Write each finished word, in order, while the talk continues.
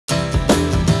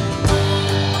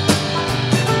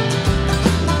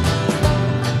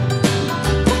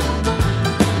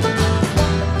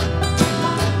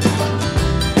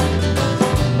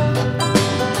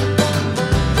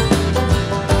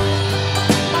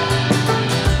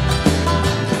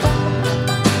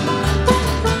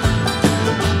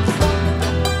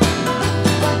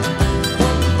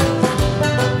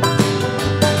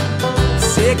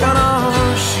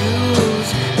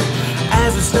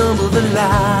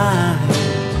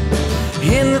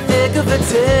the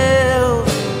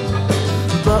tales,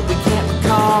 but we can't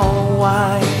recall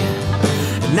why.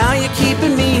 And now you're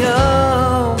keeping me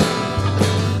up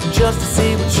just to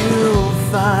see what you'll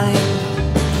find.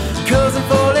 'Cause I'm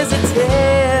full as a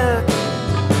tick,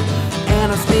 and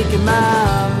I'm speaking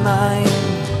my mind.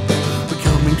 We're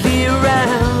coming clear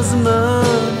as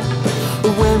mud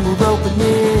when we're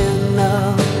opening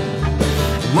up.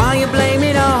 And while you blame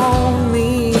it on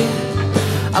me,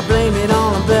 I blame it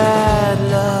on bad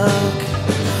luck.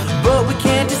 But we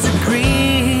can't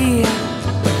disagree,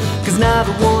 'cause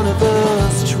neither one of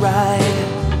us tried.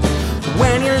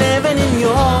 When you're living in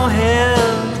your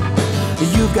head,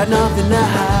 you've got nothing to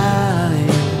hide.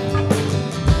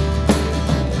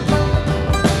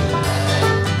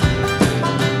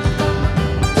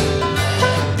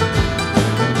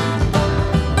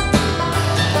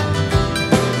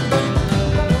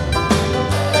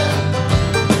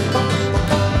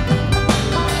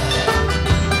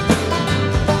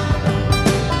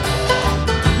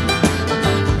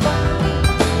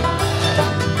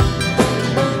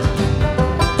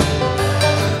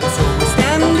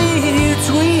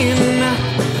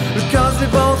 We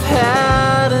both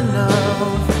had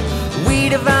enough. We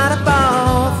divide up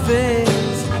all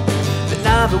things that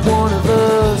neither one of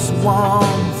us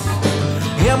wants.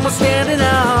 And we're standing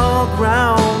our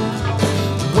ground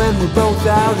when we're both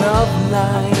out of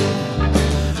line.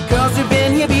 'Cause we've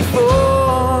been here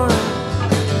before,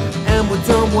 and we're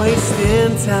done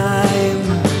wasting time.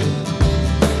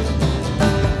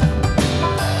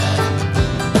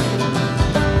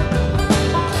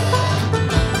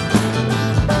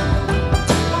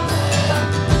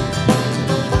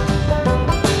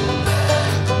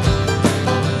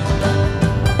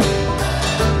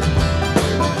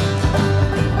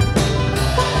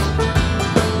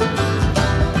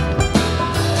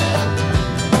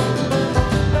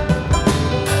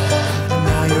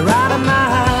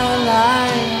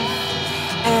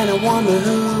 I wonder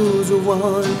who's the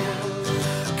one.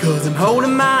 'Cause I'm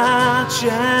holding my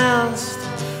chest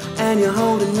and you're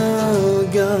holding the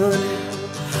gun.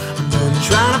 I'm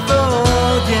trying to